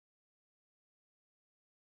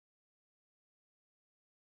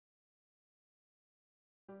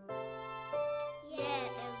Yeah,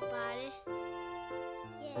 everybody.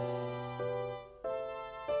 Yeah.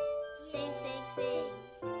 Sing, sing, sing.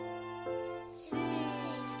 Sing, sing,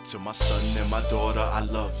 sing. To my son and my daughter, I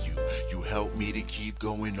love you. You help me to keep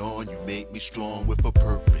going on. You make me strong with a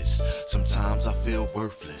purpose. Sometimes I feel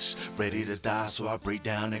worthless, ready to die, so I break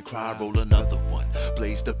down and cry. Roll another one,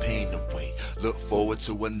 blaze the pain away. Look forward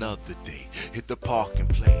to another day. Hit the park and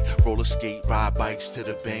play. Roller skate, ride bikes to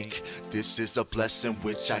the bank. This is a blessing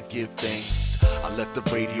which I give thanks. I let the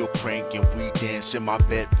radio crank and we dance in my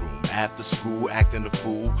bedroom. After school, acting a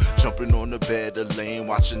fool, jumping on the bed or laying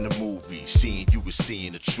watching the movie. Seeing you was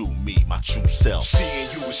seeing the true me, my true self. Seeing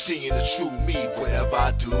you was seeing the true me. Whatever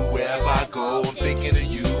I do, wherever I go, I'm thinking of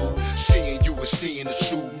you. Seeing you was seeing the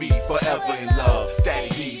true me, forever in love. Daddy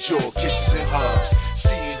needs your kisses and hugs.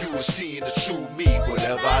 Seeing you was seeing the true me.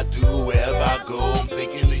 Whatever I do, wherever I go, I'm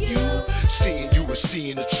thinking of you. Seeing you was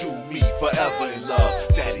seeing the true me, forever in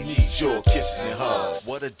love. Daddy needs your kisses and hugs.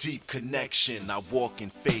 What a deep connection. I walk in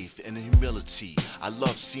faith and humility. I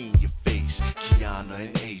love seeing your face. Kiana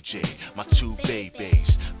and AJ, my two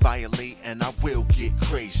babies. Violate and I will get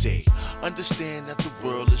crazy. Understand that the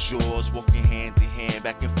world is yours. Walking hand in hand,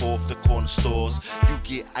 back and forth to corner stores. You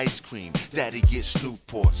get ice cream, daddy gets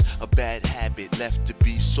Newports. A bad habit left to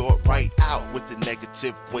be sought right out with the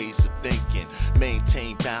negative ways of thinking.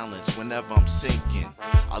 Maintain balance whenever I'm sinking.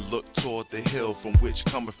 I look toward the hill from which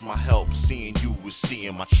cometh my help. Seeing you was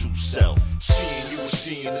seeing my true self. Seeing you was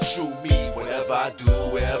seeing the true me. Whatever I do,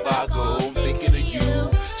 wherever I go, I'm thinking of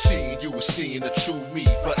you. Seeing you was seeing the true me,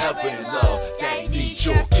 forever in love. Daddy needs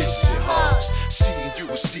your kisses and hugs. Seeing you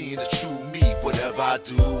was seeing the true me. Whatever I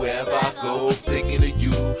do, wherever I go, I'm thinking of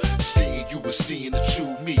you. Seeing you was seeing the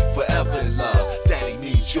true me, forever in love. Daddy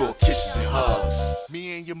needs your kisses and hugs.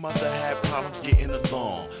 Me and your mother had problems getting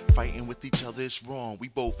along. Fighting with each other is wrong. We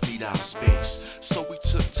both need our space. So we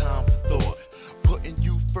took time for thought. Putting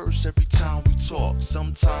you first every time we talk.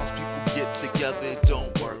 Sometimes people get together, it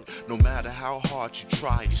don't work. No matter how hard you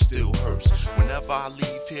try, it still hurts. Whenever I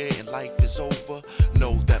leave here and life is over,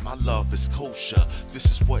 know that my love is kosher. This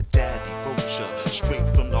is what daddy wrote ya. Straight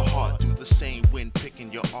from the heart, do the same when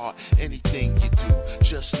picking your art. Anything you do,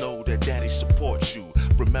 just know that daddy supports you.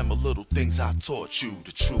 Remember little things I taught you,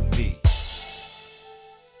 the true me.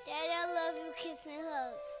 Daddy, I love you, kiss and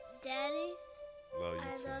hugs. Daddy, Love you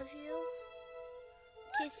I too. love you.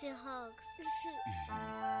 Kiss and hugs.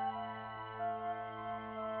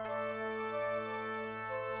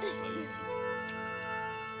 Love you too.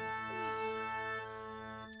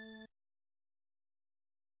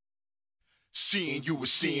 Seeing you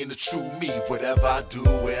was seeing the true me. Whatever I do,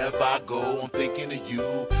 wherever I go, I'm thinking of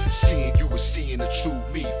you. Seeing you was seeing the true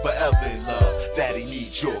me, forever in love. Daddy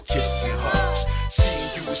needs your kisses and hugs.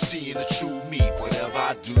 Seeing you was seeing the true me. Whatever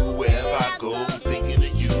I do, wherever I go, I'm thinking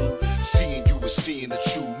of you. Seeing you was seeing the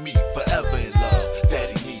true me, forever in love.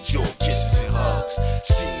 Daddy needs your kisses and hugs.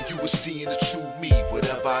 Seeing you was seeing the true me.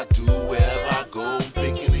 Whatever I do, wherever I go, I'm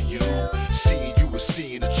thinking of you. Seeing you was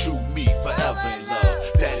seeing the true me, forever in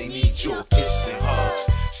love. Daddy needs your kisses and hugs.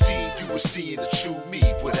 Seeing you was seeing the true me.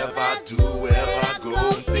 Whatever I do, wherever I go,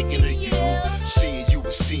 I'm thinking of you. Seeing you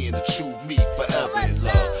was seeing the true me, forever in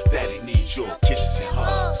love. Daddy needs your